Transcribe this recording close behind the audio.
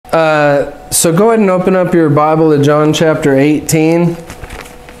So go ahead and open up your Bible to John chapter 18.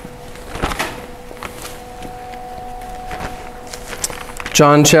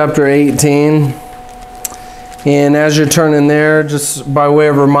 John chapter 18. And as you're turning there, just by way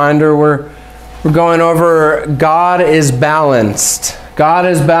of reminder, we're going over God is balanced. God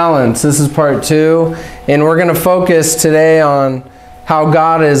is balanced. This is part 2. And we're going to focus today on how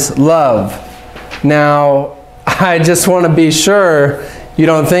God is love. Now, I just want to be sure you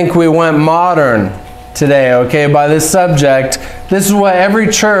don't think we went modern today, okay, by this subject. This is what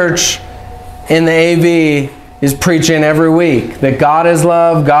every church in the AV is preaching every week. That God is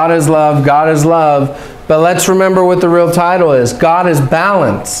love, God is love, God is love. But let's remember what the real title is. God is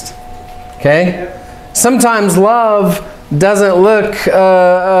balanced. Okay? Sometimes love doesn't look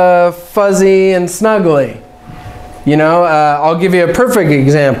fuzzy and snuggly. You know, I'll give you a perfect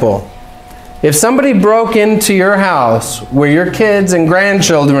example. If somebody broke into your house where your kids and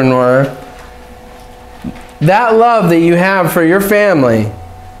grandchildren were, that love that you have for your family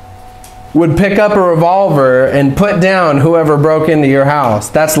would pick up a revolver and put down whoever broke into your house.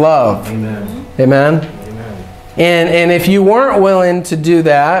 That's love. Amen. Amen? Amen. And if you weren't willing to do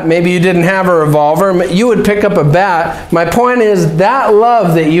that, maybe you didn't have a revolver, you would pick up a bat. My point is that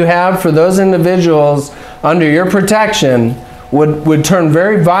love that you have for those individuals under your protection would turn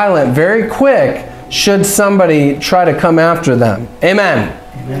very violent, very quick, should somebody try to come after them. Amen.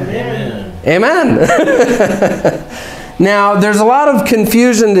 Amen. Amen. Now, there's a lot of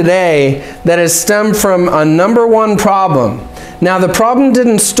confusion today that has stemmed from a number one problem. Now, the problem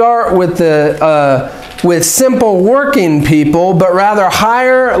didn't start with with simple working people, but rather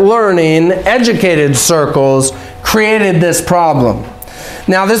higher learning, educated circles created this problem.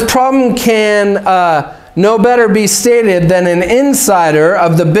 Now, this problem can no better be stated than an insider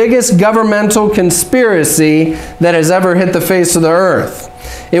of the biggest governmental conspiracy that has ever hit the face of the earth.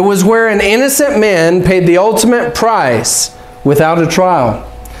 It was where an innocent man paid the ultimate price without a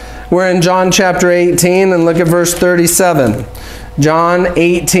trial. We're in John chapter 18 and look at verse 37. John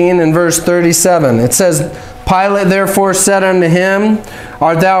 18 and verse 37. It says, Pilate therefore said unto him,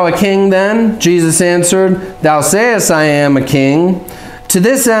 Art thou a king then? Jesus answered, Thou sayest I am a king. To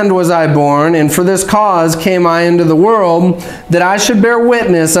this end was I born, and for this cause came I into the world, that I should bear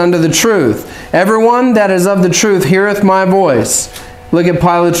witness unto the truth. Everyone that is of the truth heareth my voice. Look at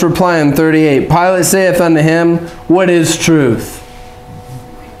Pilate's reply in 38. Pilate saith unto him, What is truth?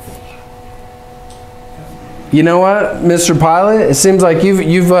 You know what, Mr. Pilate? It seems like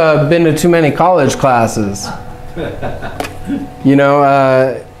you've been to too many college classes. You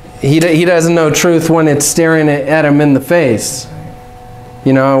know, he doesn't know truth when it's staring at him in the face.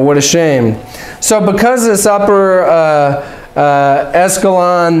 You know, what a shame. So because this upper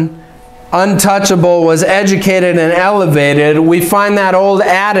echelon untouchable was educated and elevated, we find that old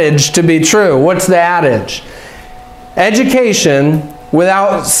adage to be true. What's the adage? Education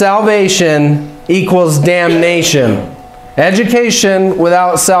without salvation equals damnation. Education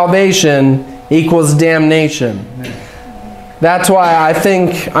without salvation equals damnation. That's why I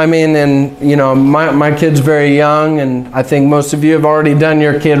think, I mean, and you know, my kid's very young, and I think most of you have already done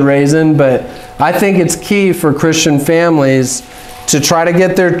your kid raising, but I think it's key for Christian families to try to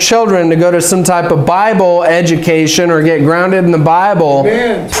get their children to go to some type of Bible education or get grounded in the Bible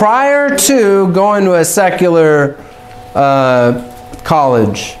prior to going to a secular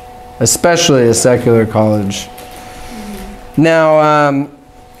college, especially a secular college. Now,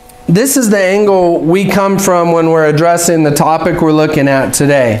 this is the angle we come from when we're addressing the topic we're looking at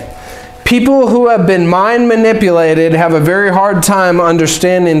today. People who have been mind manipulated have a very hard time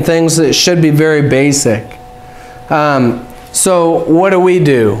understanding things that should be very basic. So what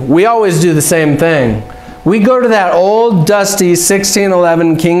do? We always do the same thing. We go to that old dusty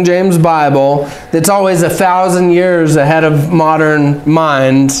 1611 King James Bible that's always 1,000 years ahead of modern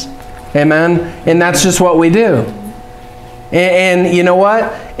minds. Amen? And that's just what we do. And you know what?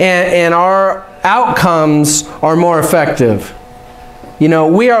 And our outcomes are more effective. You know,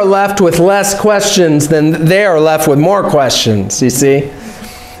 we are left with less questions than they are left with more questions, you see?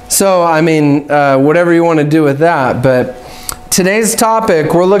 So, I mean, whatever you want to do with that. But today's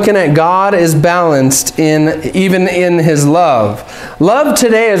topic, we're looking at God is balanced even in His love. Love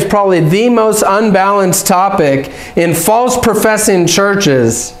today is probably the most unbalanced topic in false professing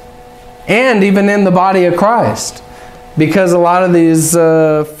churches and even in the body of Christ. Because a lot of these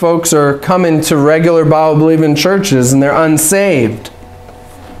folks are coming to regular Bible-believing churches and they're unsaved.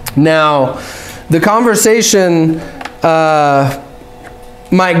 Now, the conversation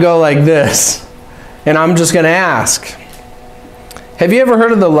might go like this. And I'm just going to ask. Have you ever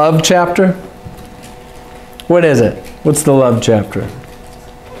heard of the love chapter? What is it? What's the love chapter?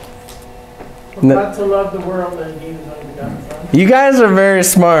 Not to love the world and He was only begotten Son. You guys are very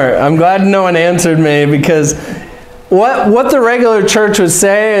smart. I'm glad no one answered me, because what the regular church would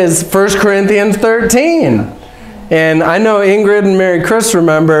say is 1 Corinthians 13. And I know Ingrid and Mary Chris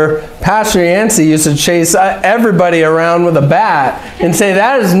remember Pastor Yancey used to chase everybody around with a bat and say,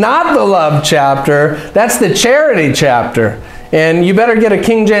 that is not the love chapter, that's the charity chapter. And you better get a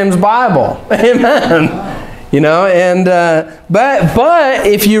King James Bible. Amen. You know, and but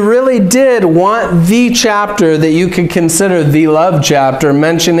if you really did want the chapter that you could consider the love chapter,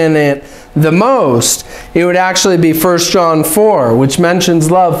 mentioning it the most, it would actually be 1 John 4, which mentions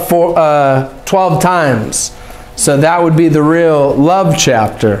love 12 times. So that would be the real love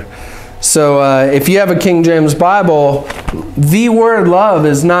chapter. So if you have a King James Bible, the word love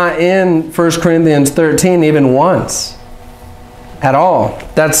is not in 1 Corinthians 13 even once at all.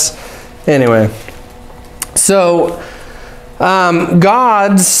 That's, anyway. So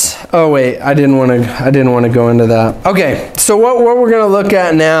God's, oh wait, I didn't want to go into that. Okay, so what we're going to look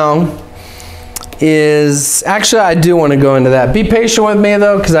at now is, actually I do want to go into that. Be patient with me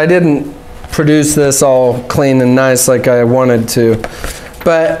though, because I didn't produce this all clean and nice like I wanted to.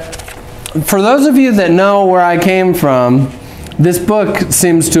 But for those of you that know where I came from, this book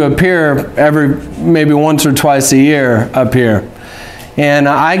seems to appear maybe once or twice a year up here. And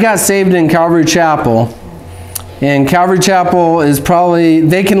I got saved in Calvary Chapel. And Calvary Chapel is probably,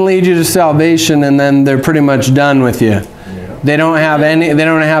 they can lead you to salvation and then they're pretty much done with you. They don't have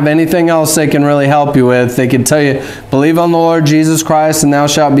anything else they can really help you with. They can tell you, believe on the Lord Jesus Christ and thou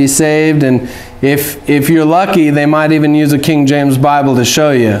shalt be saved. And if you're lucky, they might even use a King James Bible to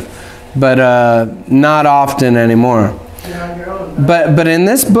show you. But not often anymore. But in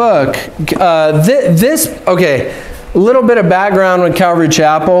this book, okay, a little bit of background with Calvary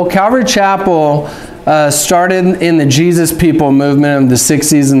Chapel. Calvary Chapel started in the Jesus People movement of the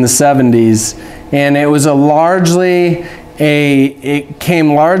 60s and the 70s. And it was it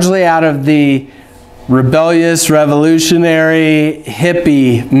came largely out of the rebellious, revolutionary,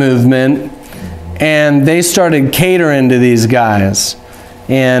 hippie movement. And they started catering to these guys.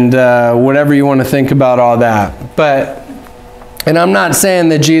 And whatever you want to think about all that. And I'm not saying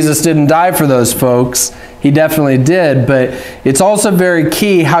that Jesus didn't die for those folks. He definitely did. But it's also very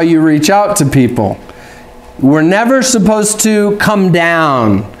key how you reach out to people. We're never supposed to come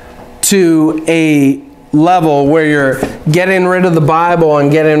down to a level where you're getting rid of the Bible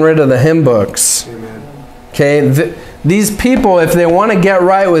and getting rid of the hymn books. Amen. Okay? These people, if they want to get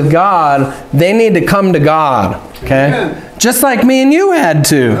right with God, they need to come to God. Okay? Amen. Just like me and you had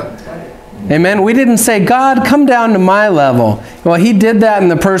to. Amen. We didn't say, God, come down to my level. Well, He did that in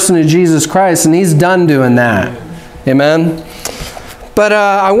the person of Jesus Christ, and He's done doing that. Amen. But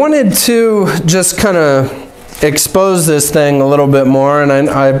I wanted to just kind of expose this thing a little bit more, and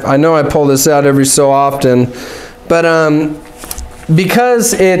I know I pull this out every so often, but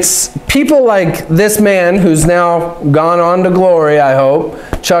because it's people like this man who's now gone on to glory, I hope,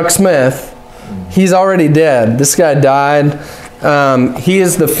 Chuck Smith. He's already dead. This guy died.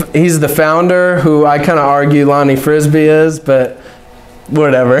 He's the founder, who I kind of argue Lonnie Frisbee is, but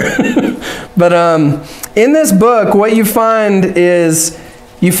whatever. But in this book, what you find is,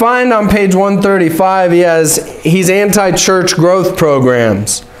 you find on page 135, he's anti-church growth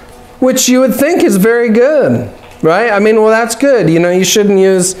programs, which you would think is very good, right? I mean, well, that's good. You know, you shouldn't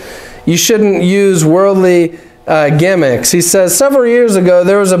use worldly gimmicks. He says, several years ago,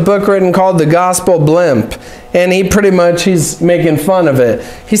 there was a book written called The Gospel Blimp, and he's making fun of it.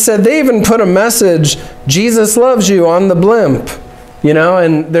 He said, they even put a message, Jesus loves you, on the blimp, you know,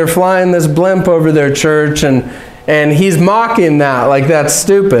 and they're flying this blimp over their church, and he's mocking that, like that's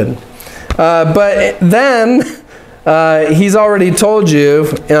stupid. But then, he's already told you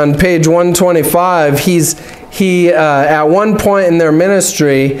on page 125, at one point in their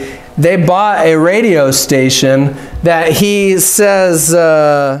ministry, they bought a radio station that he says,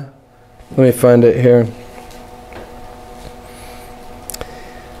 let me find it here.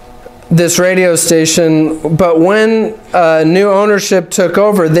 This radio station, but when new ownership took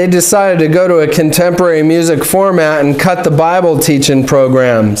over, they decided to go to a contemporary music format and cut the Bible teaching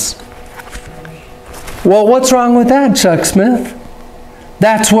programs. Well, what's wrong with that, Chuck Smith?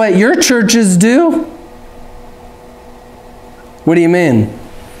 That's what your churches do? What do you mean?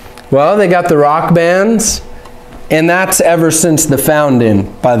 Well, they got the rock bands, and that's ever since the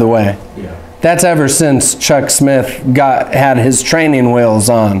founding, by the way. Yeah. That's ever since Chuck Smith had his training wheels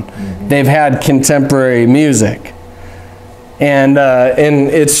on. Mm-hmm. They've had contemporary music. And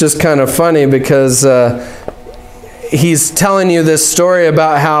it's just kind of funny because he's telling you this story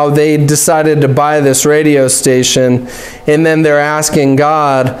about how they decided to buy this radio station, and then they're asking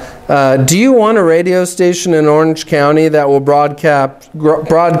God, Do you want a radio station in Orange County that will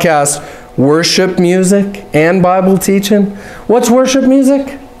broadcast worship music and Bible teaching? What's worship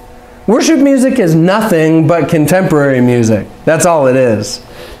music? Worship music is nothing but contemporary music. That's all it is.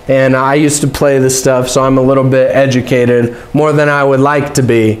 And I used to play this stuff, so I'm a little bit educated, more than I would like to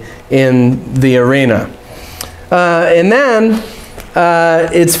be in the arena. And then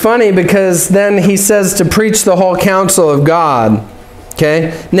it's funny because then he says to preach the whole counsel of God.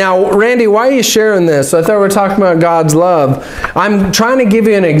 Okay? Now, Randy, why are you sharing this? I thought we were talking about God's love. I'm trying to give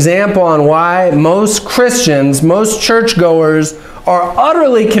you an example on why most Christians, most churchgoers, are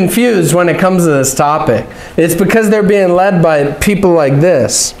utterly confused when it comes to this topic. It's because they're being led by people like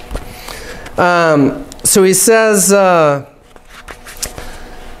this. So he says,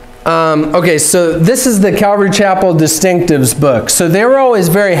 okay, so this is the Calvary Chapel Distinctives book. So they were always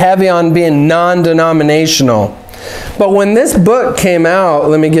very heavy on being non-denominational. But when this book came out,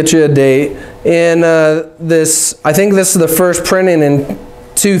 let me get you a date, in I think this is the first printing in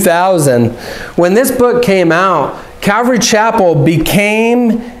 2000. When this book came out, Calvary Chapel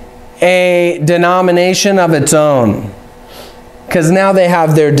became a denomination of its own. Because now they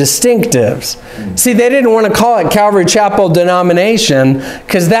have their distinctives. See, they didn't want to call it Calvary Chapel Denomination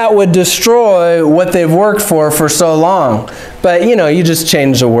because that would destroy what they've worked for so long. But, you know, you just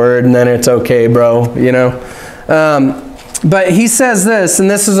change the word and then it's okay, bro, you know. But he says this, and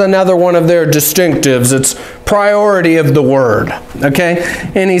this is another one of their distinctives. It's priority of the word, okay?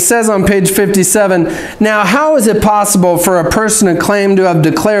 And he says on page 57, now how is it possible for a person to claim to have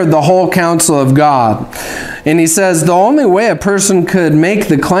declared the whole counsel of God? And he says the only way a person could make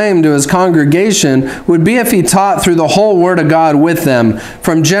the claim to his congregation would be if he taught through the whole Word of God with them,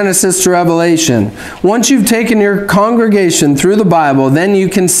 from Genesis to Revelation. Once you've taken your congregation through the Bible, then you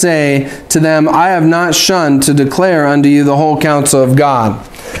can say to them, I have not shunned to declare unto you the whole counsel of God.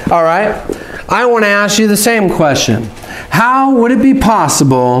 All right? I want to ask you the same question. How would it be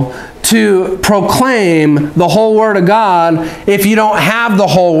possible to proclaim the whole Word of God if you don't have the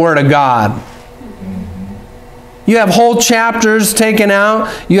whole Word of God? You have whole chapters taken out.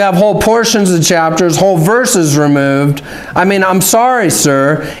 You have whole portions of chapters, whole verses removed. I mean, I'm sorry,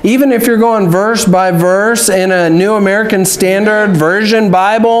 sir. Even if you're going verse by verse in a New American Standard Version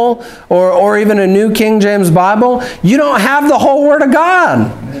Bible or even a New King James Bible, you don't have the whole Word of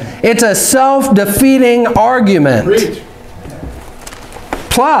God. It's a self-defeating argument. Preach.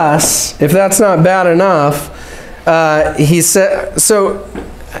 Plus, if that's not bad enough, he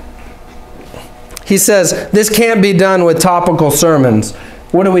says, this can't be done with topical sermons.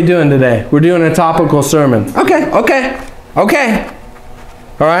 What are we doing today? We're doing a topical sermon. Okay.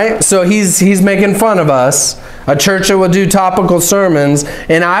 All right, so he's making fun of us, a church that will do topical sermons,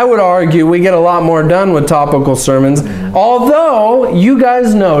 and I would argue we get a lot more done with topical sermons. Although, you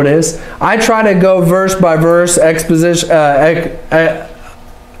guys notice, I try to go verse by verse, exposition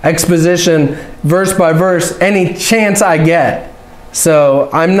verse by verse, any chance I get. So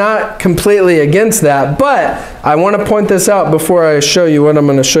I'm not completely against that, but I want to point this out before I show you what I'm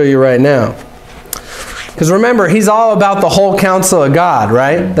going to show you right now. Because remember, he's all about the whole counsel of God,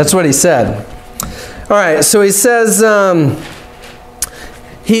 right? That's what he said. All right, so he says,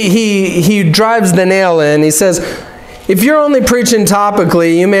 he drives the nail in. He says, if you're only preaching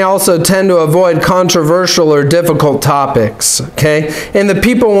topically, you may also tend to avoid controversial or difficult topics, okay? And the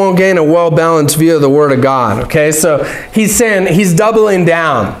people won't gain a well-balanced view of the Word of God, okay? So he's saying, he's doubling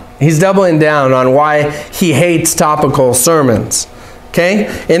down. He's doubling down on why he hates topical sermons, okay?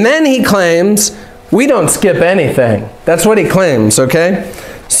 And then he claims, we don't skip anything. That's what he claims, okay?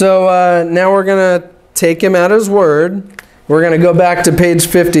 So now we're going to take him at his word. We're going to go back to page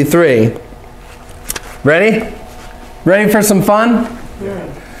 53. Ready? Ready for some fun? Yeah.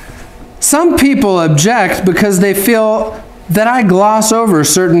 Some people object because they feel that I gloss over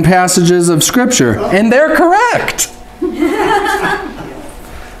certain passages of Scripture. And they're correct.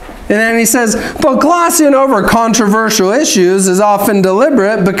 And then he says, but glossing over controversial issues is often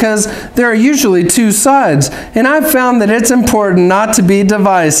deliberate because there are usually two sides. And I've found that it's important not to be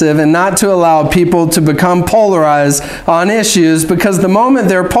divisive and not to allow people to become polarized on issues, because the moment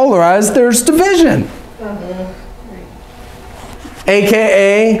they're polarized, there's division.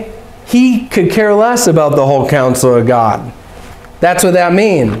 AKA, he could care less about the whole counsel of God. That's what that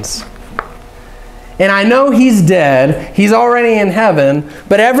means. And I know he's dead. He's already in heaven.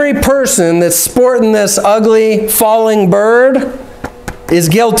 But every person that's sporting this ugly falling bird is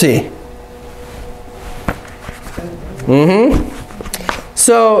guilty.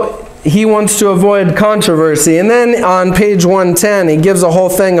 So he wants to avoid controversy. And then on page 110, he gives a whole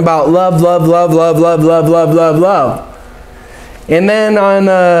thing about love, love, love, love, love, love, love, love, love. And then on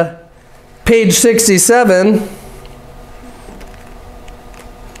page 67,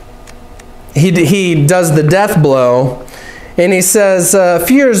 he does the death blow, and he says, a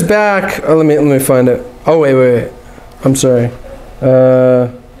few years back, let me find it. Oh, wait. I'm sorry.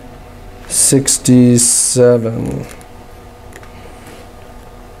 67.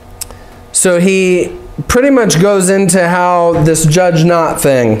 So he pretty much goes into how this judge not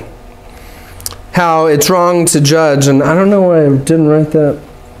thing, how it's wrong to judge, and I don't know why I didn't write that.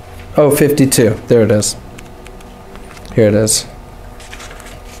 Oh, 52. There it is. Here it is.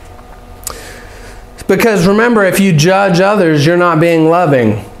 Because remember, if you judge others, you're not being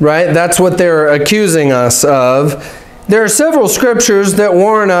loving, right? That's what they're accusing us of. There are several scriptures that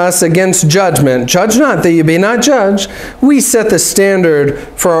warn us against judgment. Judge not that you be not judged. We set the standard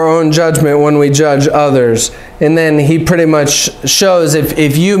for our own judgment when we judge others. And then he pretty much shows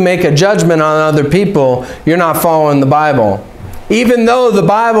if you make a judgment on other people, you're not following the Bible. Even though the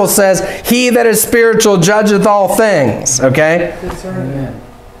Bible says, he that is spiritual judgeth all things. Okay? Discernment.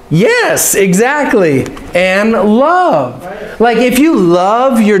 Yes, exactly. And love. Right. Like if you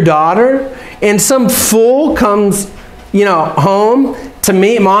love your daughter and some fool comes, home to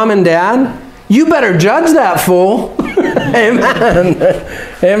meet mom and dad, you better judge that fool. Amen.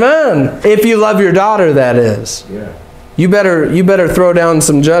 Amen. If you love your daughter, that is. Yeah. You better throw down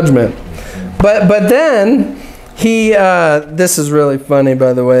some judgment. But then he this is really funny,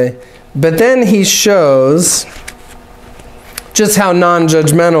 by the way. But then he shows just how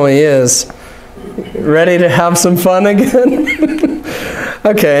non-judgmental he is. Ready to have some fun again?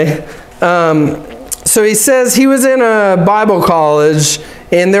 Okay. So he says he was in a Bible college,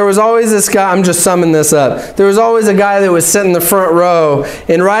 and there was always this guy, I'm just summing this up. There was always a guy that would sit in the front row,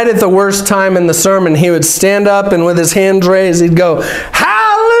 and right at the worst time in the sermon, he would stand up and with his hands raised, he'd go,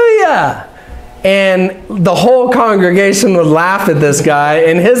 "Hallelujah!" And the whole congregation would laugh at this guy,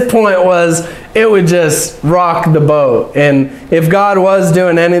 and his point was it would just rock the boat. And if God was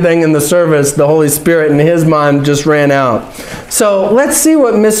doing anything in the service, the Holy Spirit in his mind just ran out. So let's see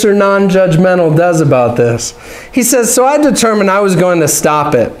what Mr. Non-Judgmental does about this. He says, so I determined I was going to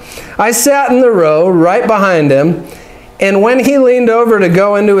stop it. I sat in the row right behind him, and when he leaned over to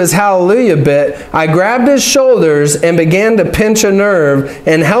go into his hallelujah bit, I grabbed his shoulders and began to pinch a nerve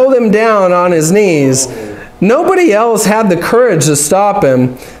and held him down on his knees. Nobody else had the courage to stop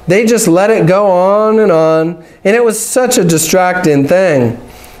him. They just let it go on, and it was such a distracting thing.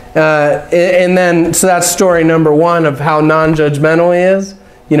 And then, so that's story number one of how non-judgmental he is.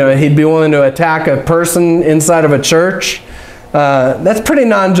 He'd be willing to attack a person inside of a church. That's pretty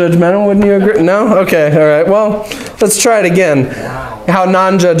non-judgmental, wouldn't you agree? No? Okay, all right. Well, let's try it again. Wow. How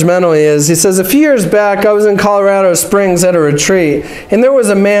non-judgmental he is. He says, a few years back, I was in Colorado Springs at a retreat, and there was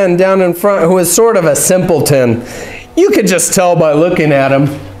a man down in front who was sort of a simpleton. You could just tell by looking at him.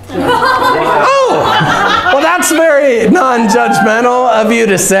 Oh, well, that's very non-judgmental of you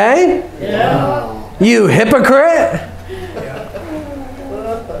to say. Yeah. You hypocrite.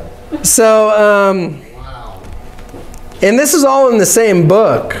 So, and this is all in the same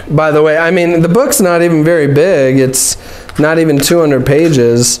book, by the way. I mean, the book's not even very big. It's not even 200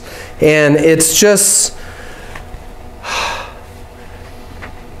 pages. And it's just...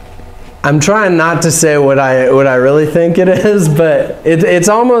 I'm trying not to say what I really think it is, but it's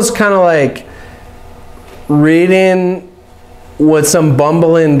almost kind of like reading what some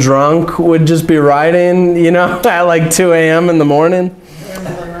bumbling drunk would just be writing, at like 2 a.m. in the morning.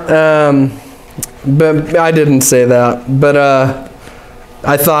 But I didn't say that. But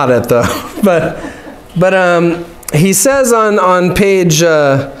I thought it though. But he says on page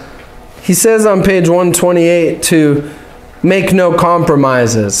 128 to make no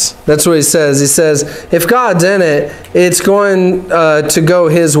compromises. That's what he says. He says if God's in it, it's going to go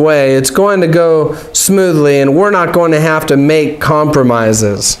his way. It's going to go smoothly, and we're not going to have to make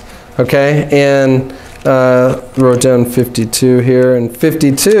compromises. Okay? And wrote down 52 here. And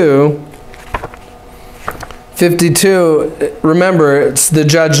 52, remember, it's the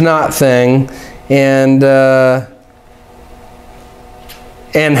judge not thing, and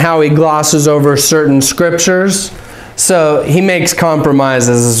how he glosses over certain scriptures. So he makes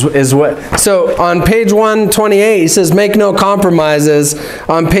compromises is what. So on page 128 he says make no compromises.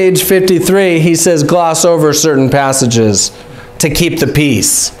 On page 53 he says gloss over certain passages to keep the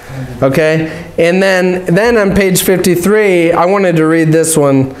peace. Okay? And then on page 53 I wanted to read this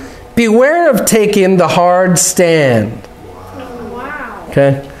one. Beware of taking the hard stand. Wow.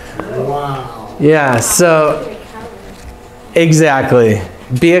 Okay? Wow. Yeah, so exactly.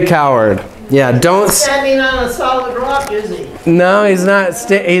 Be a coward. Yeah, don't. Standing on a solid rock, is he? No, he's not.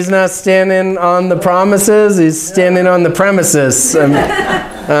 He's not standing on the promises. He's standing on the premises.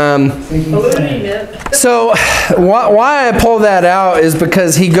 Ballooning it. So why I pull that out is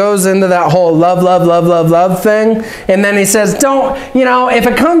because he goes into that whole love, love, love, love, love thing. And then he says, don't, you know, if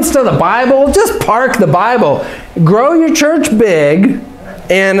it comes to the Bible, just park the Bible. Grow your church big.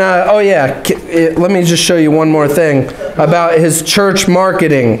 And, oh yeah, let me just show you one more thing about his church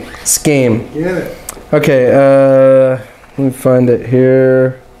marketing scheme. Get it. Okay, let me find it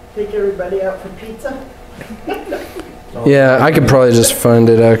here. Take everybody out for pizza. Yeah, I could probably just find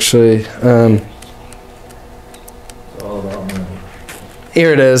it actually. It's all about money.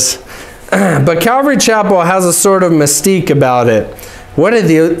 Here it is. But Calvary Chapel has a sort of mystique about it. What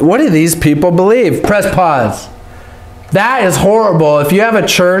do these people believe? Press pause. That is horrible. If you have a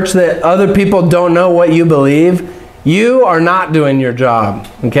church that other people don't know what you believe, you are not doing your job.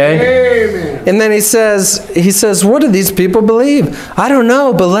 Okay? Amen. And then he says, what do these people believe? I don't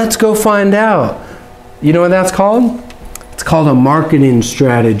know, but let's go find out. You know what that's called? It's called a marketing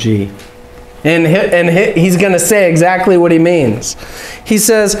strategy. And he's going to say exactly what he means. He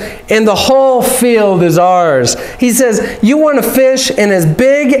says, and the whole field is ours. He says, you want to fish in as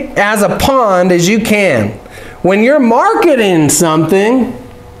big as a pond as you can. When you're marketing something,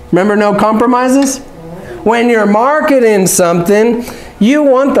 remember no compromises? When you're marketing something, you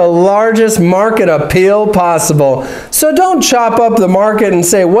want the largest market appeal possible. So don't chop up the market and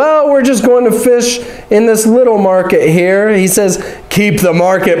say, well, we're just going to fish in this little market here. He says, keep the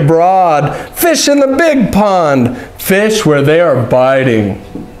market broad. Fish in the big pond. Fish where they are biting.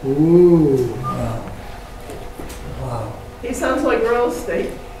 Ooh. He sounds like real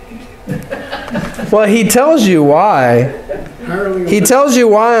estate. Well, he tells you why. He tells you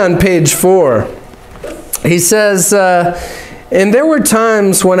why on page 4. He says, and there were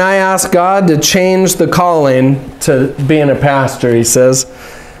times when I asked God to change the calling to being a pastor, he says.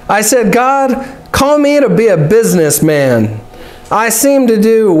 I said, God, call me to be a businessman. I seem to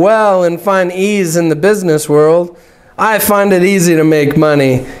do well and find ease in the business world. I find it easy to make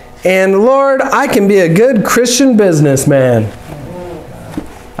money. And Lord, I can be a good Christian businessman.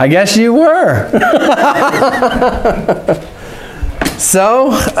 I guess you were.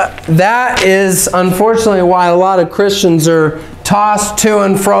 So, that is unfortunately why a lot of Christians are tossed to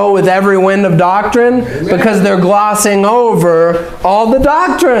and fro with every wind of doctrine, because they're glossing over all the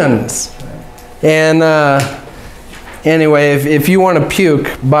doctrines. And anyway, if you want to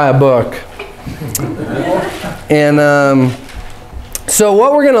puke, buy a book. And so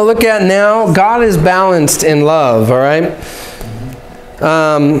what we're going to look at now, God is balanced in love, all right?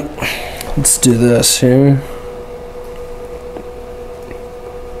 Let's do this here.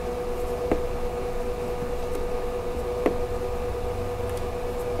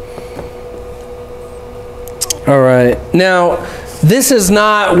 All right. Now, this is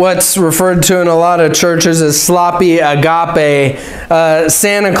not what's referred to in a lot of churches as sloppy agape,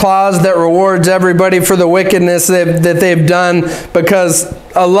 Santa Claus that rewards everybody for the wickedness that they've done, because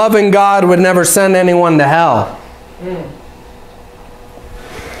a loving God would never send anyone to hell.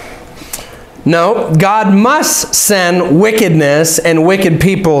 No, God must send wickedness and wicked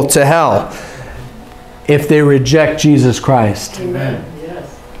people to hell if they reject Jesus Christ. Amen.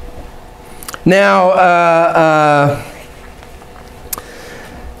 Yes. Now,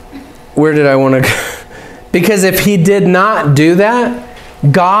 where did I want to go? Because if he did not do that,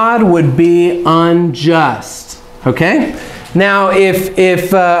 God would be unjust. Okay? Now,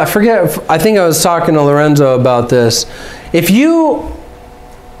 if I forget, I think I was talking to Lorenzo about this. If you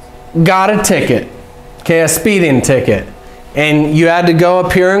got a ticket, okay, a speeding ticket, and you had to go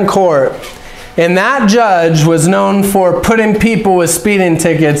appear in court, and that judge was known for putting people with speeding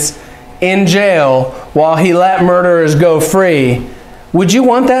tickets in jail while he let murderers go free, would you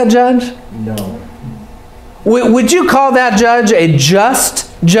want that judge? No. Would you call that judge a just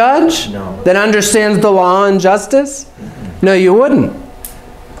judge? No. That understands the law and justice? No, you wouldn't.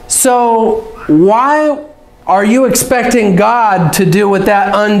 So why are you expecting God to do what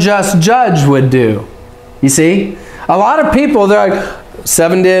that unjust judge would do? You see? A lot of people, they're like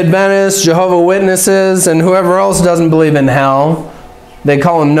Seventh-day Adventists, Jehovah's Witnesses, and whoever else doesn't believe in hell. They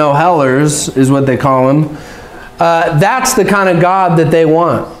call them no-hellers, is what they call them. That's the kind of God that they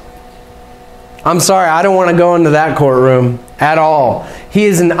want. I'm sorry, I don't want to go into that courtroom at all. He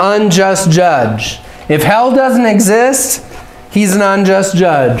is an unjust judge. If hell doesn't exist, he's an unjust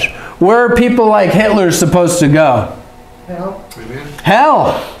judge. Where are people like Hitler supposed to go? Hell.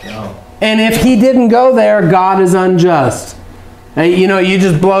 Hell. No. And if he didn't go there, God is unjust. You know, you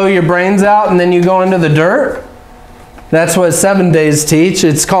just blow your brains out and then you go into the dirt? That's what 7 days teach.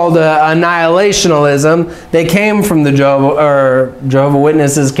 It's called annihilationism. They came from the Jehovah's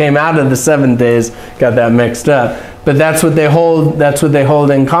Witnesses came out of the 7 days. Got that mixed up. but that's what they hold. That's what they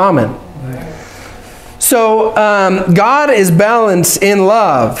hold in common. So God is balanced in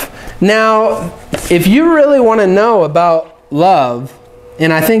love. Now, if you really want to know about love,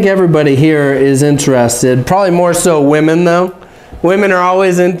 and I think everybody here is interested, probably more so women though. Women are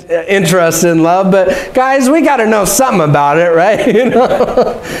always interested in love, but guys, we got to know something about it, right? You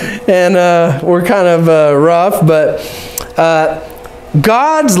know? And we're kind of rough, but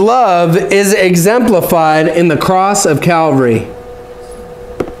God's love is exemplified in the cross of Calvary.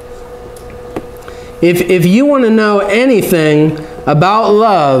 If you want to know anything about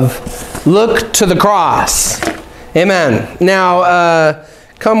love, look to the cross. Amen. Now,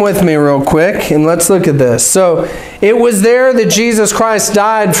 come with me real quick and let's look at this. So, it was there that Jesus Christ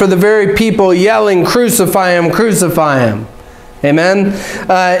died for the very people yelling, "Crucify him, crucify him." Amen.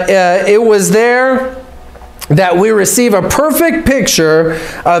 It was there that we receive a perfect picture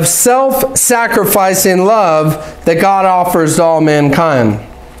of self-sacrificing love that God offers to all mankind.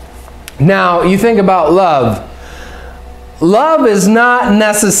 Now, you think about love. Love is not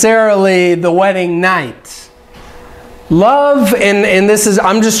necessarily the wedding night. Love, and this is,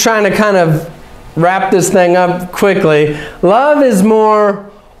 I'm just trying to kind of wrap this thing up quickly. Love is more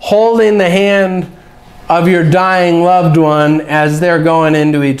holding the hand of your dying loved one as they're going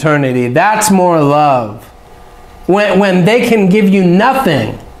into eternity. That's more love. When they can give you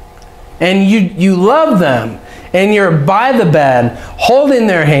nothing and you love them and you're by the bed holding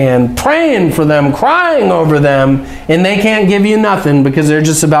their hand, praying for them, crying over them, and they can't give you nothing because they're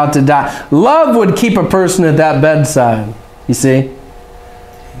just about to die. Love would keep a person at that bedside, you see.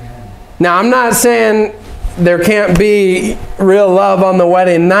 Now, I'm not saying there can't be real love on the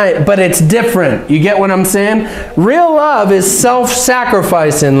wedding night, but it's different. You get what I'm saying? Real love is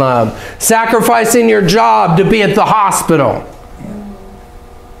self-sacrificing love. Sacrificing your job to be at the hospital.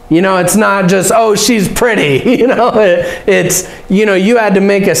 You know, it's not just, oh, she's pretty. You know, it's, you know, you had to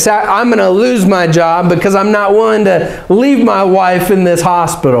make I'm going to lose my job because I'm not willing to leave my wife in this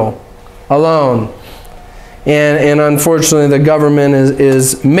hospital alone. And unfortunately, the government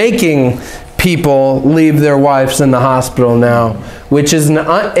is making people leave their wives in the hospital now, which is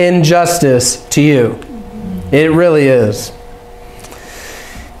an injustice to you. It really is.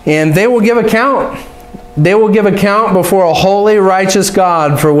 And they will give account. They will give account before a holy, righteous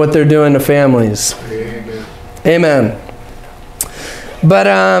God for what they're doing to families. Amen. Amen. But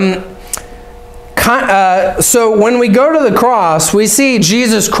so when we go to the cross, we see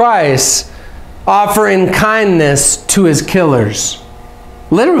Jesus Christ offering kindness to his killers.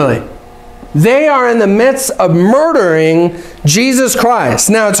 Literally. They are in the midst of murdering Jesus Christ.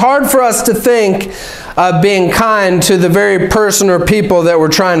 Now, it's hard for us to think of being kind to the very person or people that were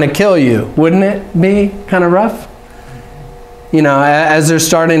trying to kill you. Wouldn't it be kind of rough? You know, as they're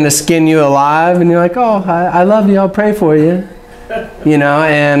starting to skin you alive, and you're like, oh, I love you, I'll pray for you. You know,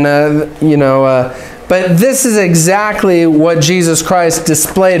 and, but this is exactly what Jesus Christ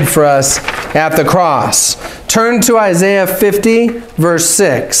displayed for us at the cross. Turn to Isaiah 50, verse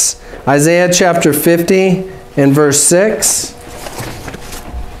 6. Isaiah chapter 50 and verse 6.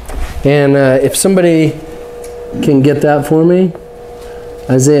 And if somebody can get that for me.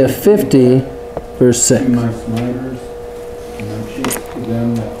 Isaiah 50, verse 6. My smiters, and my cheeks to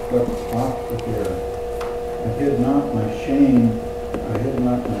them that swept off the hair. I hid not my shame, I hid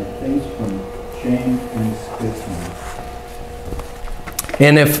not my face from shame and spitting.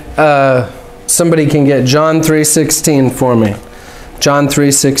 And if somebody can get John 3:16 for me. John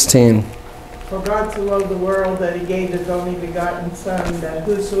 3:16. For God so loved the world that he gave his only begotten Son, that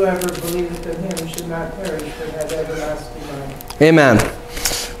whosoever believeth in him should not perish but have everlasting life. Amen.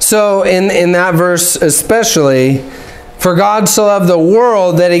 So in that verse especially, for God so loved the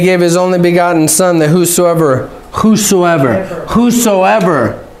world that he gave his only begotten Son, that whosoever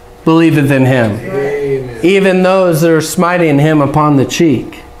believeth in him. Amen. Even those that are smiting him upon the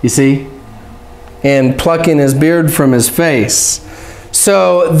cheek, you see, and plucking his beard from his face.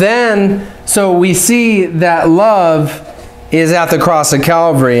 So we see that love is at the cross of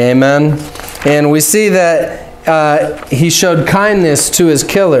Calvary, amen? And we see that he showed kindness to his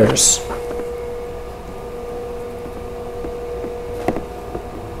killers.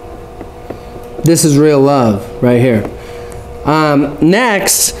 This is real love right here.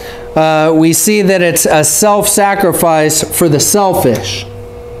 Next, we see that it's a self-sacrifice for the selfish.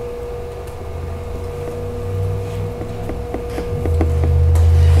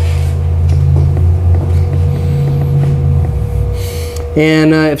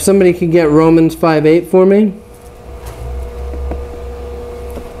 And if somebody could get Romans 5:8 for me.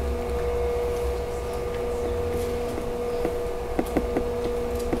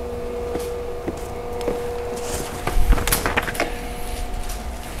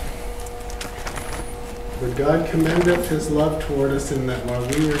 But God commendeth his love toward us in that while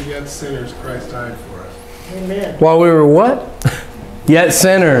we were yet sinners, Christ died for us. Amen. While we were what? Yet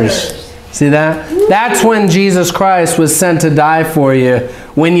sinners. See that? That's when Jesus Christ was sent to die for you,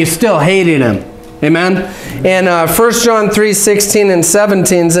 when you still hated him. Amen? And 1 John 3:16 and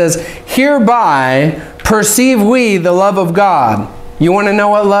 17 says, hereby perceive we the love of God. You want to know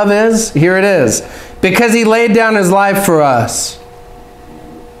what love is? Here it is. Because he laid down his life for us.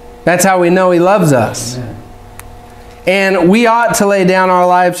 That's how we know he loves us. Amen. And we ought to lay down our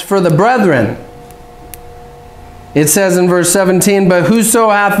lives for the brethren. It says in verse 17, but whoso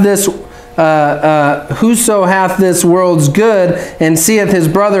hath this world's good, and seeth his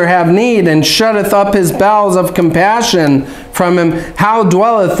brother have need, and shutteth up his bowels of compassion from him, how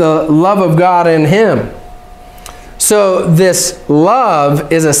dwelleth the love of God in him? So this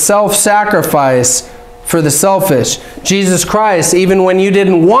love is a self-sacrifice for the selfish. Jesus Christ, even when you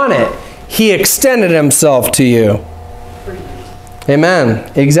didn't want it, he extended himself to you. Amen.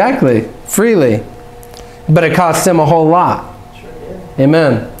 Exactly. Freely. But it cost him a whole lot. Sure did.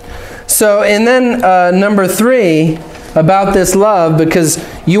 Amen. So, and then number 3 about this love, because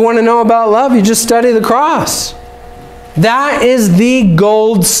you want to know about love, you just study the cross. That is the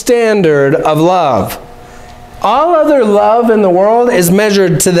gold standard of love. All other love in the world is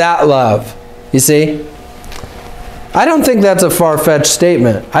measured to that love. You see? I don't think that's a far-fetched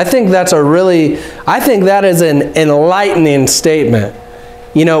statement. I think that is an enlightening statement.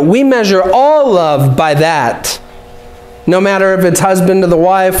 You know, we measure all love by that. No matter if it's husband to the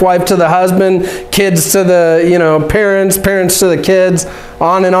wife, wife to the husband, kids to the, parents, parents to the kids,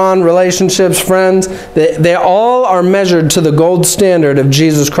 on and on, relationships, friends. They all are measured to the gold standard of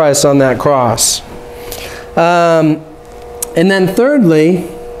Jesus Christ on that cross. And then thirdly,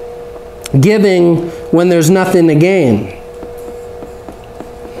 giving when there's nothing to gain.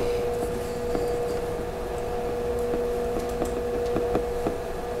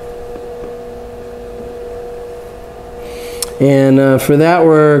 And for that,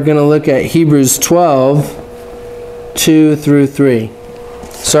 we're going to look at Hebrews 12, 2 through 3.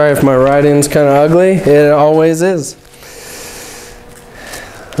 Sorry if my writing's kind of ugly. It always is.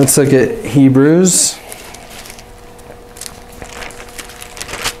 Let's look at Hebrews.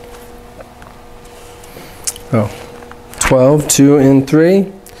 Oh, 12, 2 and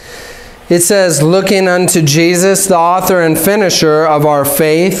 3. It says, looking unto Jesus, the author and finisher of our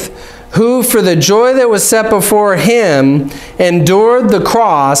faith, who for the joy that was set before him endured the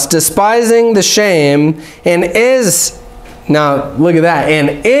cross, despising the shame, and is, now look at that,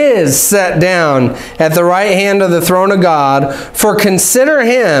 and is set down at the right hand of the throne of God. For consider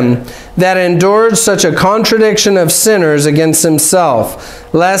him that endured such a contradiction of sinners against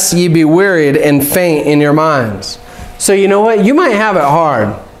himself, lest ye be wearied and faint in your minds. So you know what? You might have it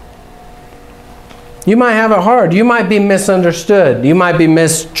hard. You might have it hard. You might be misunderstood. You might be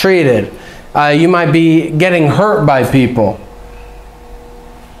mistreated. You might be getting hurt by people.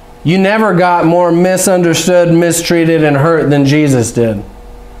 You never got more misunderstood, mistreated, and hurt than Jesus did.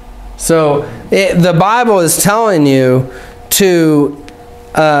 So the Bible is telling you to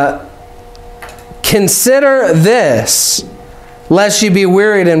consider this, lest you be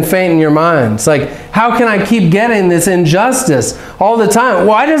wearied and faint in your minds. Like, how can I keep getting this injustice all the time?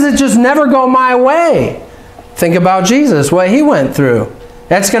 Why does it just never go my way? Think about Jesus, what he went through.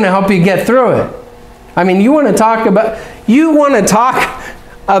 That's going to help you get through it. I mean, you want to talk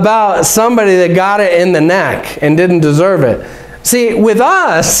about somebody that got it in the neck and didn't deserve it. See, with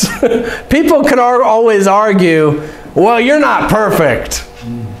us, people could always argue, well, you're not perfect.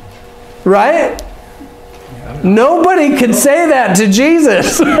 Right? Nobody could say that to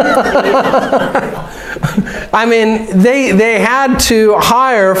Jesus. I mean, they had to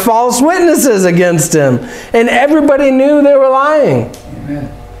hire false witnesses against him. And everybody knew they were lying.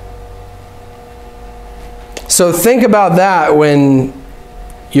 Amen. So think about that when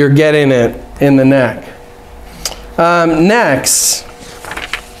you're getting it in the neck. Next.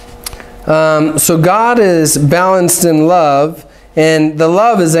 So God is balanced in love. And the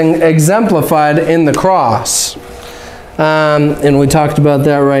love is exemplified in the cross. And we talked about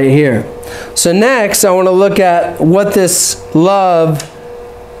that right here. So next, I want to look at what this love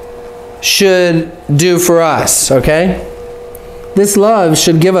should do for us, okay? This love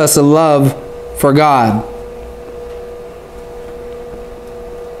should give us a love for God.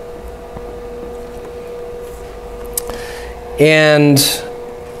 And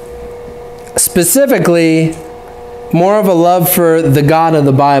specifically, more of a love for the God of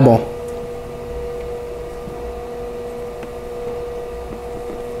the Bible.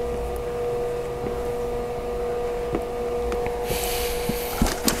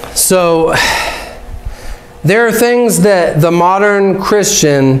 So, There are things that the modern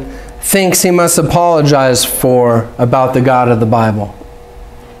Christian thinks he must apologize for about the God of the Bible.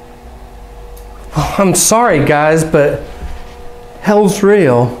 Well, I'm sorry, guys, but hell's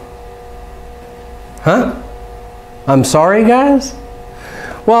real. Huh? I'm sorry, guys?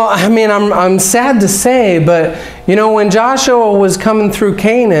 Well, I mean, I'm sad to say, but, you know, when Joshua was coming through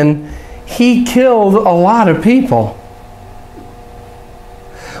Canaan, he killed a lot of people.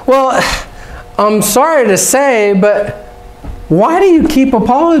 Well, I'm sorry to say, but why do you keep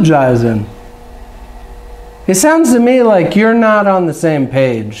apologizing? It sounds to me like you're not on the same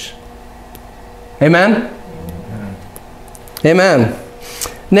page. Amen? Amen.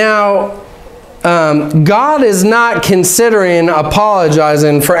 Now, God is not considering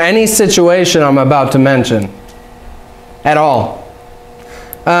apologizing for any situation I'm about to mention at all.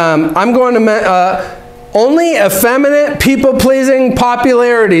 I'm going to only effeminate, people-pleasing,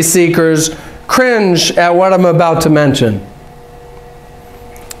 popularity seekers cringe at what I'm about to mention.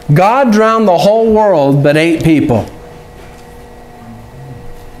 God drowned the whole world but 8 people.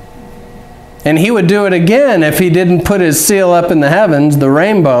 And he would do it again if he didn't put his seal up in the heavens, the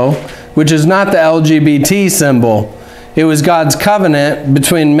rainbow, which is not the LGBT symbol. It was God's covenant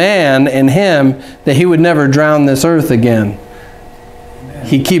between man and him that he would never drown this earth again. Amen.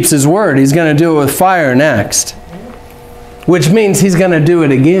 He keeps his word. He's going to do it with fire next. Which means he's going to do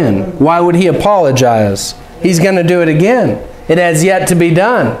it again. Why would he apologize? He's going to do it again. It has yet to be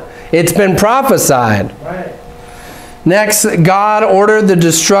done. It's been prophesied. Right. Next, God ordered the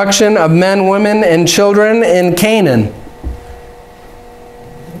destruction of men, women, and children in Canaan.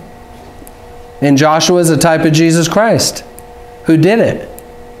 And Joshua is a type of Jesus Christ, who did it.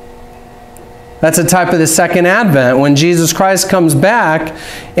 That's a type of the second advent, when Jesus Christ comes back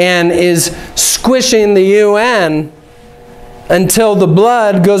and is squishing the UN until the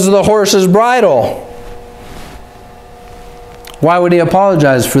blood goes to the horse's bridle. Why would he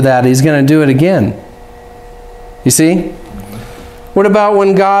apologize for that? He's going to do it again. You see? What about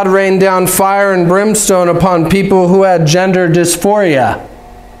when God rained down fire and brimstone upon people who had gender dysphoria?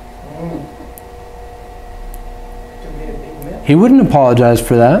 He wouldn't apologize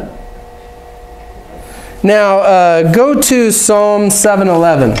for that. Now, go to Psalm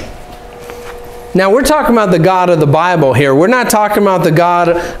 7:11. Now, we're talking about the God of the Bible here. We're not talking about the God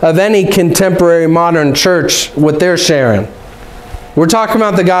of any contemporary modern church, what they're sharing. We're talking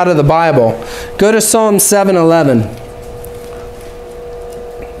about the God of the Bible. Go to Psalm 7:11.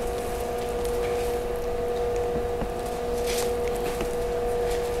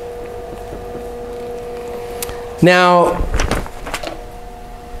 Now,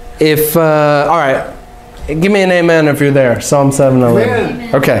 if, all right, give me an amen if you're there. Psalm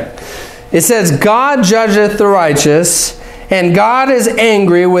 7:11. Okay. It says, God judgeth the righteous, and God is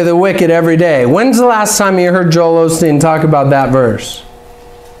angry with the wicked every day. When's the last time you heard Joel Osteen talk about that verse?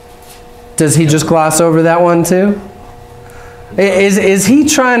 Does he just gloss over that one too? Is he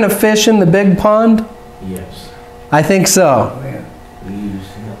trying to fish in the big pond? Yes. I think so. Oh, yeah. We use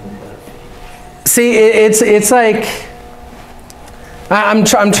nothing but. See, it's like, I'm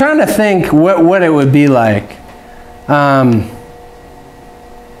trying to think what it would be like.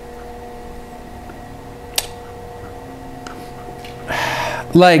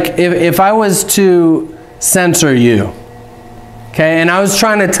 Like if I was to censor you, okay, and I was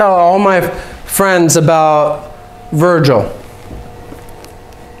trying to tell all my friends about Virgil,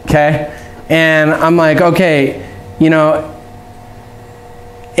 okay, and I'm like, okay, you know,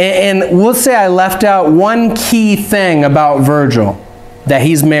 and we'll say I left out one key thing about Virgil, that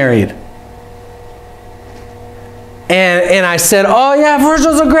he's married. And I said, oh yeah,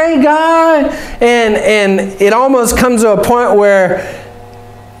 Virgil's a great guy. And it almost comes to a point where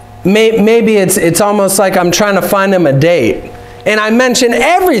maybe it's almost like I'm trying to find him a date. And I mention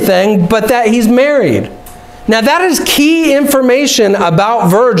everything but that he's married. Now that is key information about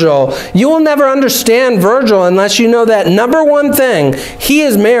Virgil. You will never understand Virgil unless you know that number one thing, he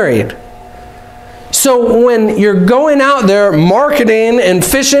is married. So when you're going out there marketing and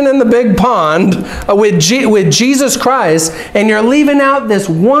fishing in the big pond with Jesus Christ, and you're leaving out this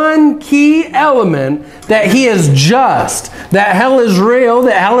one key element, that he is just, that hell is real,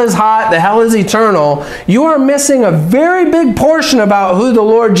 that hell is hot, that hell is eternal, you are missing a very big portion about who the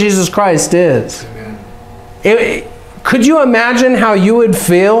Lord Jesus Christ is. Could you imagine how you would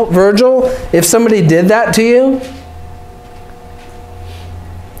feel, Virgil, if somebody did that to you?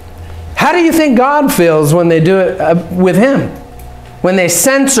 How do you think God feels when they do it with him? When they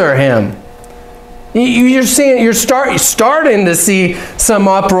censor him? You're starting to see some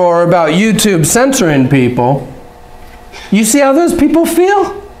uproar about YouTube censoring people. You see how those people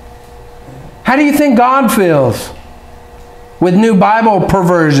feel? How do you think God feels with new Bible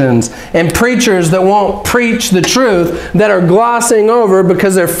perversions and preachers that won't preach the truth, that are glossing over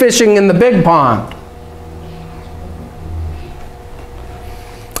because they're fishing in the big pond?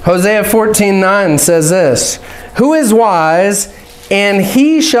 Hosea 14:9 says this, "Who is wise, and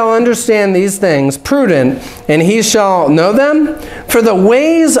he shall understand these things, prudent, and he shall know them? For the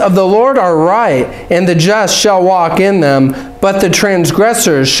ways of the Lord are right, and the just shall walk in them, but the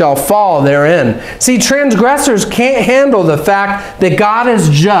transgressors shall fall therein." See, transgressors can't handle the fact that God is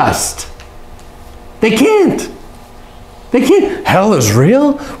just. They can't. They can't. Hell is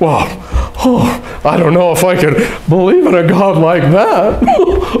real? Well, I don't know if I could believe in a God like that.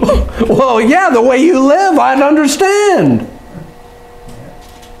 Well, yeah, the way you live, I'd understand.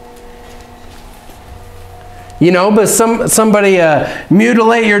 You know, but somebody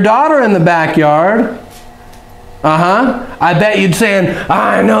mutilate your daughter in the backyard. I bet you'd say,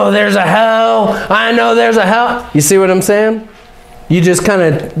 "I know there's a hell. I know there's a hell." You see what I'm saying? You just kind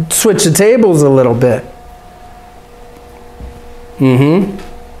of switch the tables a little bit. You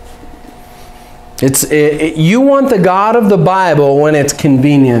want the God of the Bible when it's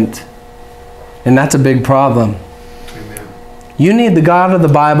convenient. And that's a big problem. Amen. You need the God of the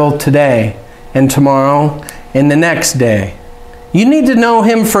Bible today and tomorrow and the next day. You need to know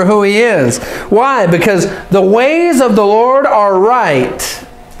Him for who He is. Why? Because the ways of the Lord are right.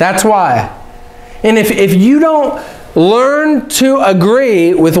 That's why. And if you don't learn to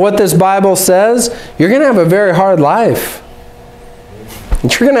agree with what this Bible says, you're going to have a very hard life.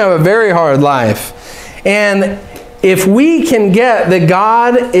 You're going to have a very hard life. And if we can get that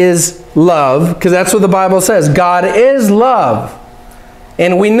God is love, because that's what the Bible says, God is love.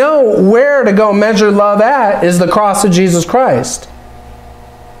 And we know where to go measure love at is the cross of Jesus Christ.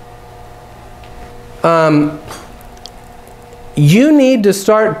 You need to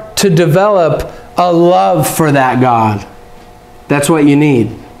start to develop a love for that God. That's what you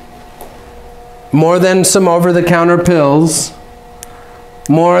need. More than some over-the-counter pills.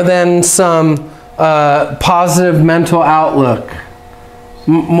 More than some positive mental outlook.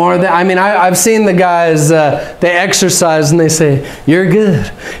 More than, I mean, I've seen the guys, they exercise and they say, "You're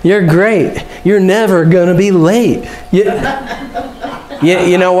good, you're great, you're never going to be late." You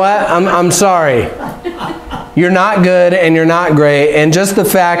know what? I'm sorry. You're not good and you're not great. And just the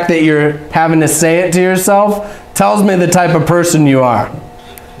fact that you're having to say it to yourself tells me the type of person you are.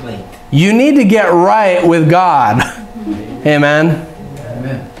 You need to get right with God. Amen.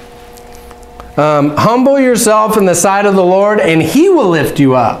 Humble yourself in the sight of the Lord and He will lift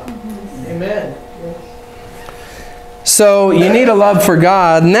you up. Amen. So you need a love for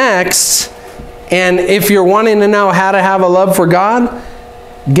God. Next, and if you're wanting to know how to have a love for God,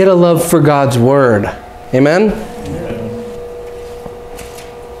 get a love for God's Word. Amen?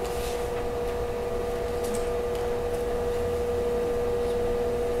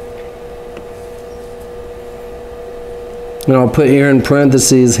 And I'll put here in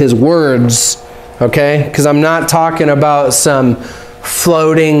parentheses His words, okay? Because I'm not talking about some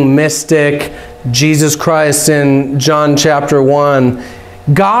floating mystic Jesus Christ in John chapter 1.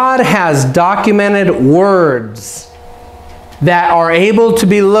 God has documented words that are able to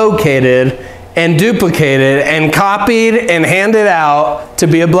be located and duplicated and copied and handed out to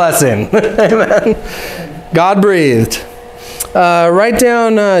be a blessing. Amen. God breathed. Write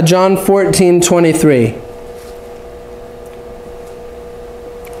down John 14:23.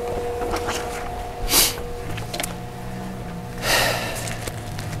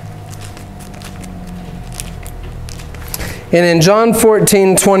 And in John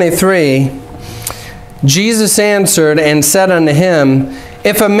 14:23, Jesus answered and said unto him,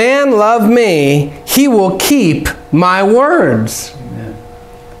 "If a man love me, he will keep my words." Amen.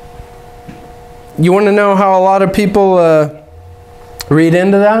 You want to know how a lot of people read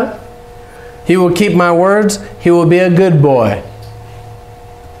into that? He will keep my words. He will be a good boy.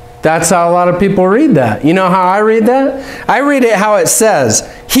 That's how a lot of people read that. You know how I read that? I read it how it says,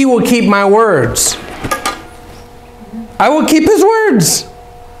 "He will keep my words." I will keep His words.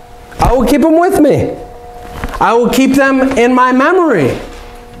 I will keep them with me. I will keep them in my memory.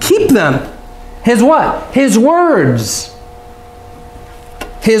 Keep them. His what? His words.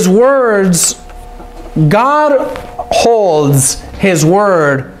 His words. God holds His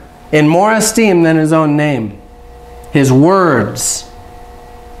word in more esteem than His own name. His words.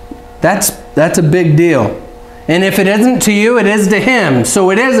 That's a big deal. And if it isn't to you, it is to Him. So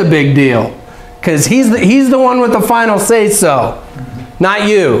it is a big deal. Because he's the one with the final say-so, not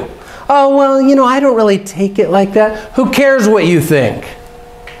you. "Oh, well, you know, I don't really take it like that." Who cares what you think?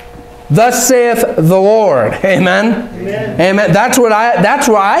 Thus saith the Lord. Amen? Amen. Amen. That's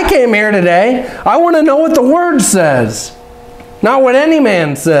why I came here today. I want to know what the Word says, not what any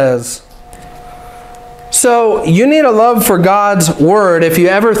man says. So you need a love for God's Word if you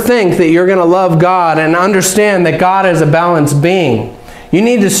ever think that you're going to love God and understand that God is a balanced being. You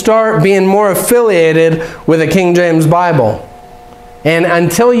need to start being more affiliated with a King James Bible. And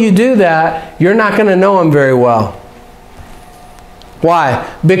until you do that, you're not going to know Him very well.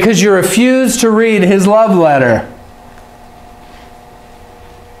 Why? Because you refuse to read His love letter.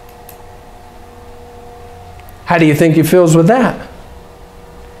 How do you think He feels with that?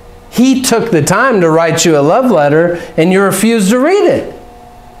 He took the time to write you a love letter and you refuse to read it.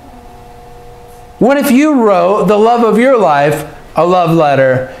 What if you wrote the love of your life a love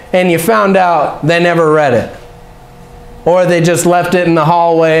letter and you found out they never read it? Or they just left it in the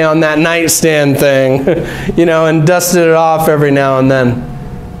hallway on that nightstand thing, you know, and dusted it off every now and then.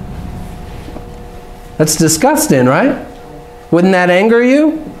 That's disgusting, right? Wouldn't that anger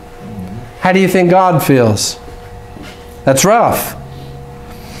you? How do you think God feels? That's rough.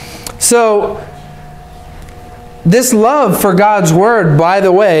 So, this love for God's Word, by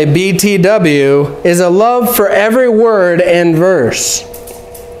the way, BTW, is a love for every word and verse.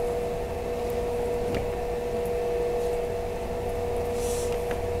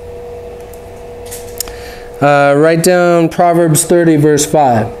 Write down Proverbs 30, verse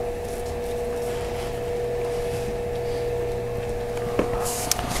 5.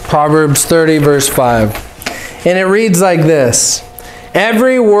 Proverbs 30, verse 5. And it reads like this.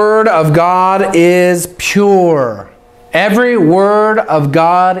 Every word of God is pure. Every word of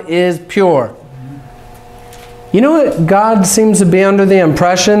God is pure. You know what? God seems to be under the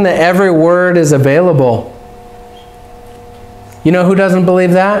impression that every word is available. You know who doesn't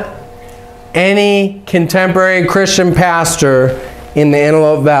believe that? Any contemporary Christian pastor in the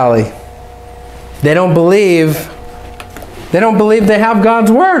Antelope Valley. They don't believe they have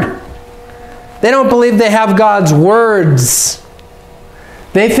God's Word. They don't believe they have God's words.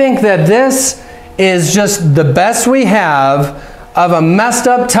 They think that this is just the best we have of a messed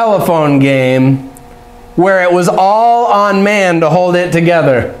up telephone game where it was all on man to hold it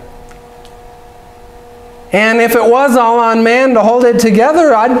together. And if it was all on man to hold it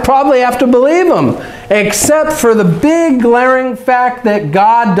together, I'd probably have to believe them. Except for the big glaring fact that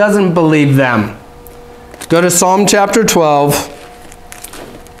God doesn't believe them. Go to Psalm chapter 12.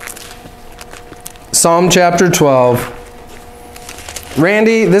 Psalm chapter 12.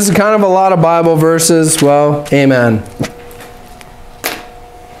 Randy, this is kind of a lot of Bible verses. Well, amen.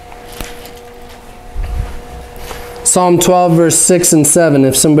 Psalm 12, verse 6 and 7,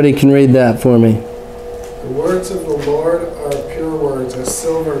 if somebody can read that for me. The words of the Lord are pure words, as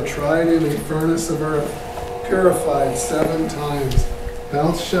silver tried in a furnace of earth, purified 7 times.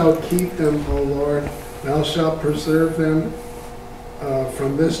 Thou shalt keep them, O Lord. Thou shalt preserve them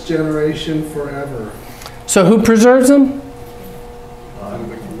from this generation forever. So who preserves them?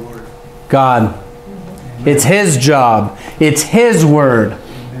 God. It's His job. It's His word.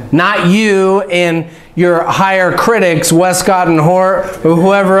 Not you and your higher critics, Westcott and Hort, or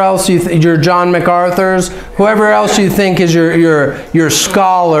whoever else your John MacArthur's, whoever else you think is your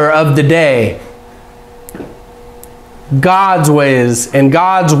scholar of the day. God's ways and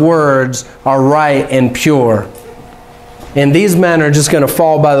God's words are right and pure. And these men are just going to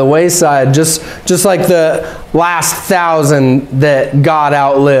fall by the wayside, just like the last 1,000 that God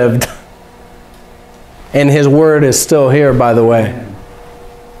outlived. And His word is still here, by the way.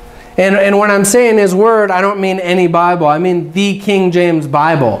 And when I'm saying His word, I don't mean any Bible. I mean the King James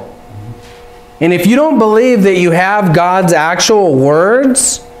Bible. And if you don't believe that you have God's actual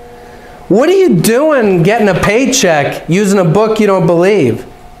words, what are you doing getting a paycheck using a book you don't believe?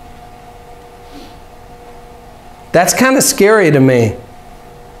 That's kind of scary to me.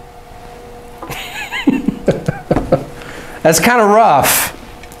 That's kind of rough.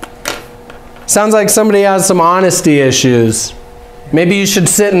 Sounds like somebody has some honesty issues. Maybe you should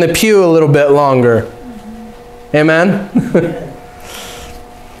sit in the pew a little bit longer. Amen?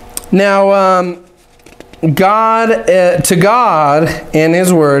 Now, to God and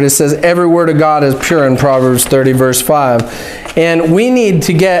His word, it says every word of God is pure in Proverbs 30 verse 5. And we need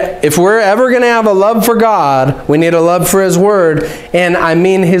to get, if we're ever going to have a love for God, we need a love for His word. And I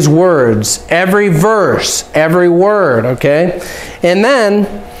mean His words. Every verse, every word, okay? And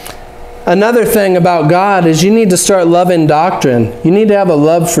then, another thing about God is you need to start loving doctrine. You need to have a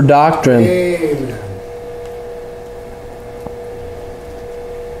love for doctrine. Amen.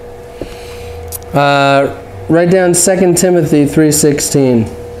 Write down 2 Timothy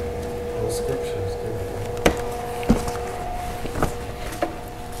 3:16.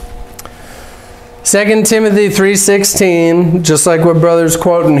 2 Timothy 3:16, just like what brother's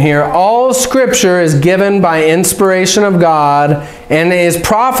quoting here, all scripture is given by inspiration of God and is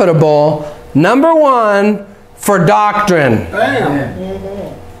profitable, number one, for doctrine.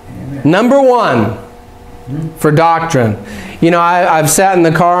 Bam. Number one, for doctrine. You know, I've sat in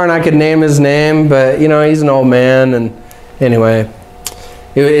the car and I could name his name, but you know, he's an old man, and anyway,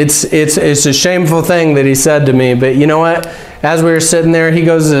 it's a shameful thing that he said to me, but you know what? As we were sitting there, he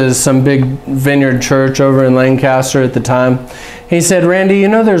goes to some big vineyard church over in Lancaster at the time. He said, Randy, you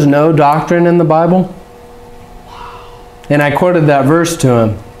know there's no doctrine in the Bible? And I quoted that verse to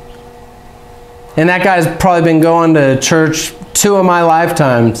him. And that guy's probably been going to church 2 of my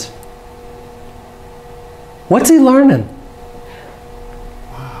lifetimes. What's he learning?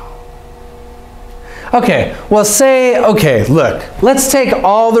 Okay, well okay, look, let's take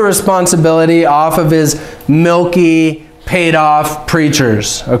all the responsibility off of his milky, paid off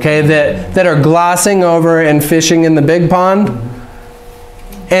preachers, okay, that are glossing over and fishing in the big pond.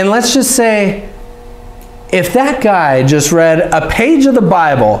 And let's just say, if that guy just read a page of the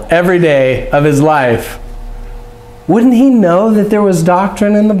Bible every day of his life, wouldn't he know that there was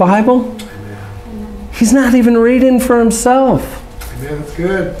doctrine in the Bible? He's not even reading for himself. Amen. That's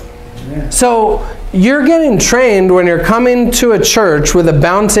good. So you're getting trained when you're coming to a church with a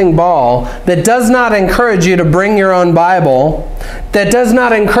bouncing ball that does not encourage you to bring your own Bible, that does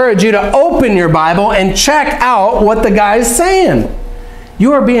not encourage you to open your Bible and check out what the guy's saying.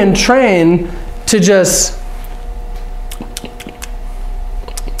 You are being trained to just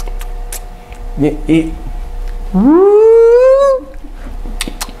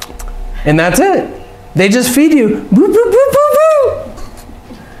and that's it. They just feed you. Boo, boo, boo, boo, boo.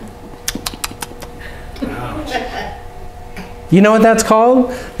 You know what that's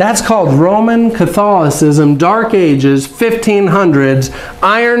called? That's called Roman Catholicism, Dark Ages, 1500s,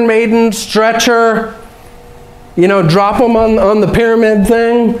 Iron Maiden, stretcher, you know, drop them on the pyramid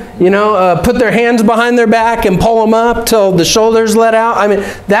thing, you know, put their hands behind their back and pull them up till the shoulders let out. I mean,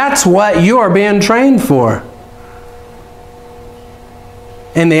 that's what you are being trained for.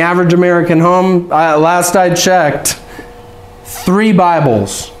 In the average American home, last I checked, 3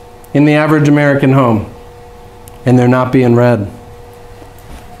 Bibles in the average American home. And they're not being read.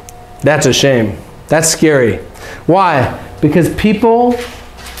 That's a shame. That's scary. Why? Because people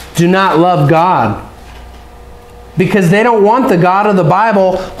do not love God. Because they don't want the God of the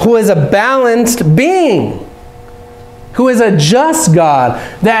Bible, who is a balanced being, who is a just God,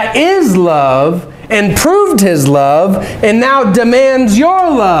 that is love and proved his love and now demands your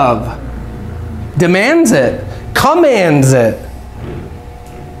love. Demands it. Commands it.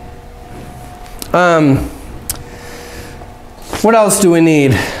 What else do we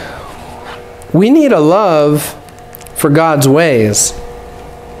need? We need a love for God's ways.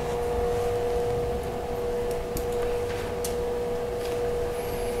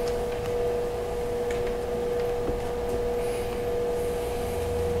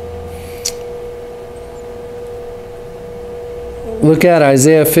 Look at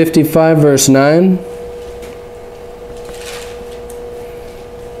Isaiah 55, verse 9.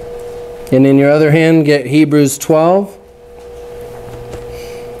 And in your other hand, get Hebrews 12.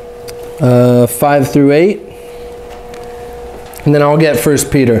 5 through 8, and then I'll get 1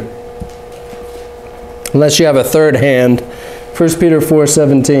 Peter. Unless you have a third hand, 1 Peter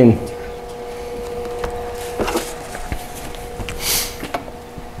 4:17.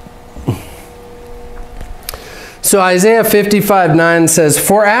 So Isaiah 55:9 says,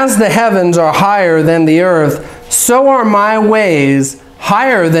 "For as the heavens are higher than the earth, so are my ways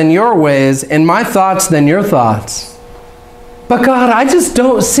higher than your ways, and my thoughts than your thoughts." But God, I just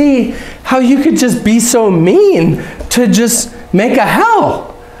don't see how you could just be so mean to just make a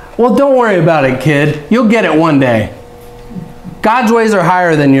hell. Well, don't worry about it, kid. You'll get it one day. God's ways are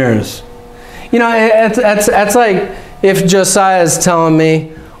higher than yours. You know, it's like if Josiah's telling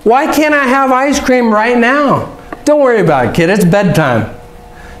me, why can't I have ice cream right now? Don't worry about it, kid. It's bedtime.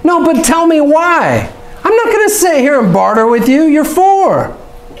 No, but tell me why. I'm not going to sit here and barter with you. You're 4.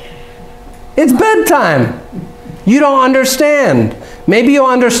 It's bedtime. You don't understand. Maybe you'll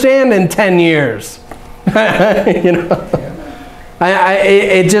understand in 10 years. You know,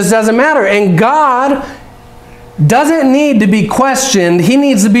 it just doesn't matter. And God doesn't need to be questioned. He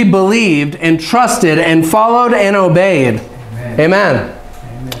needs to be believed and trusted and followed and obeyed. Amen. Amen.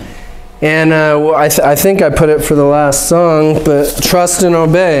 And I think I put it for the last song, but trust and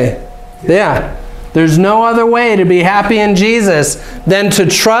obey. Yeah. There's no other way to be happy in Jesus than to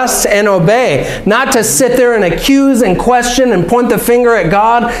trust and obey. Not to sit there and accuse and question and point the finger at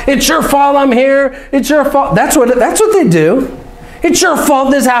God. It's your fault I'm here. It's your fault. That's what they do. It's your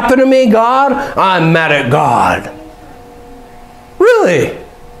fault this happened to me, God. I'm mad at God. Really?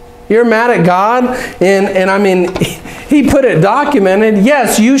 You're mad at God? And I mean, he put it documented.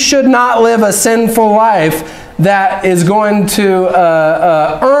 Yes, you should not live a sinful life that is going to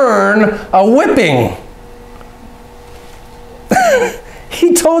earn a whipping.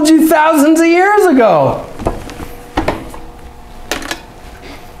 He told you thousands of years ago.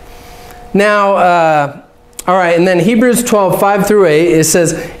 Now, all right, and then Hebrews 12, 5 through 8, it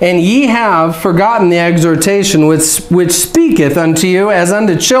says, And ye have forgotten the exhortation which speaketh unto you as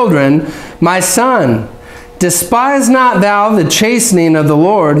unto children, my son. Despise not thou the chastening of the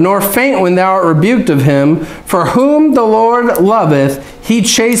Lord, nor faint when thou art rebuked of him. For whom the Lord loveth, he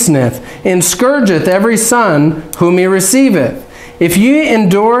chasteneth, and scourgeth every son whom he receiveth. If ye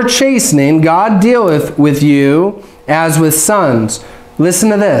endure chastening, God dealeth with you as with sons.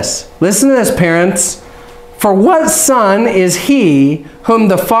 Listen to this. Listen to this, parents. For what son is he whom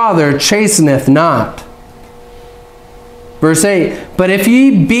the Father chasteneth not? Verse 8, But if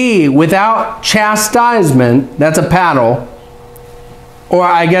ye be without chastisement, that's a paddle, or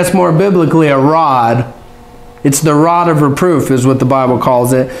I guess more biblically a rod. It's the rod of reproof is what the Bible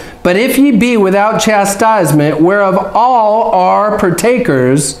calls it. But if ye be without chastisement, whereof all are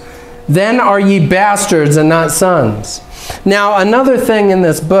partakers, then are ye bastards and not sons. Now, another thing in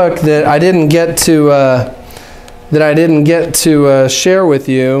this book that I didn't get to share with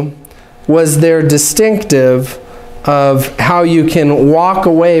you was their distinctive of how you can walk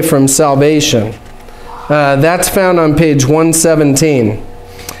away from salvation. That's found on page 117.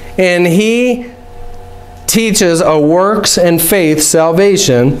 And he teaches a works and faith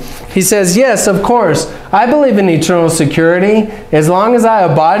salvation. He says, yes, of course, I believe in eternal security. As long as I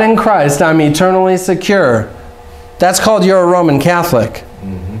abide in Christ, I'm eternally secure. That's called you're a Roman Catholic.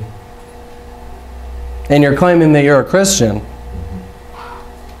 Mm-hmm. And you're claiming that you're a Christian.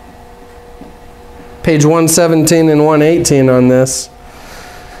 Page 117 and 118 on this.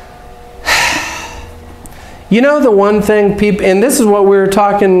 You know, the one thing people, and this is what we were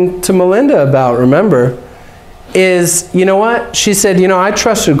talking to Melinda about, remember, is, you know what? She said, you know, I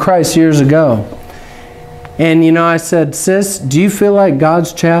trusted Christ years ago. And, you know, I said, sis, do you feel like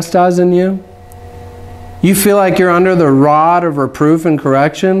God's chastising you? You feel like you're under the rod of reproof and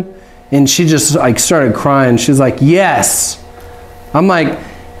correction? And she just like started crying. She's like, yes. I'm like,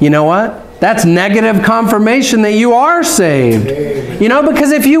 you know what? That's negative confirmation that you are saved. You know,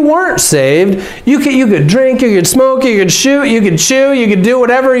 because if you weren't saved, you could drink, you could smoke, you could shoot, you could chew, you could do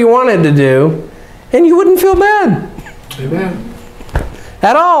whatever you wanted to do, and you wouldn't feel bad. Amen.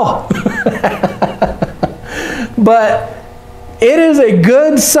 At all. But it is a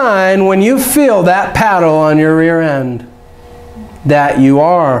good sign when you feel that paddle on your rear end that you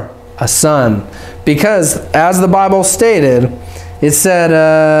are a son. Because as the Bible stated, it said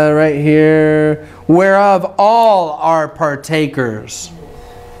right here, whereof all are partakers.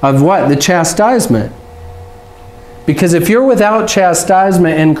 Of what? The chastisement. Because if you're without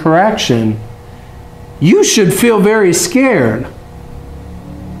chastisement and correction, you should feel very scared.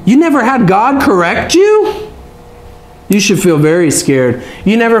 You never had God correct you? You should feel very scared.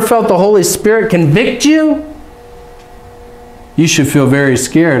 You never felt the Holy Spirit convict you? You should feel very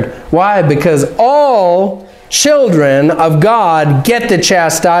scared. Why? Because all children of God get the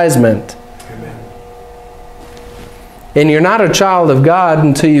chastisement. Amen. And you're not a child of God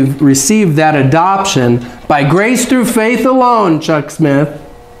until you've received that adoption by grace through faith alone, Chuck Smith,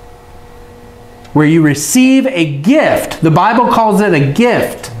 where you receive a gift. The Bible calls it a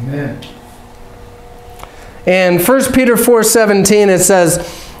gift. Amen. And 1 Peter 4:17 it says,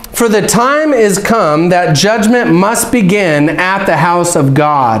 For the time is come that judgment must begin at the house of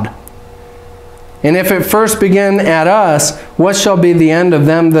God. And if it first begin at us, what shall be the end of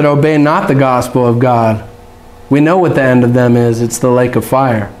them that obey not the gospel of God? We know what the end of them is. It's the lake of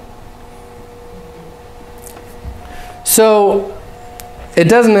fire. So, it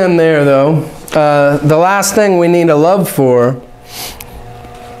doesn't end there though. The last thing we need a love for,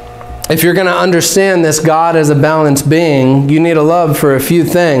 if you're going to understand this God as a balanced being, you need a love for a few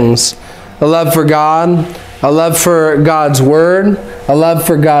things. A love for God, a love for God's word, a love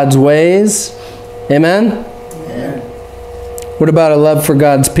for God's ways. Amen? Amen. What about a love for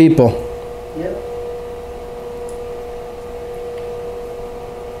God's people? Yep.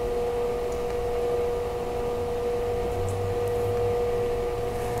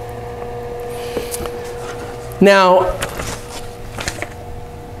 Now,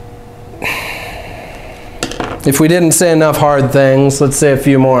 if we didn't say enough hard things, let's say a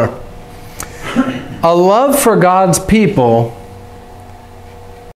few more. A love for God's people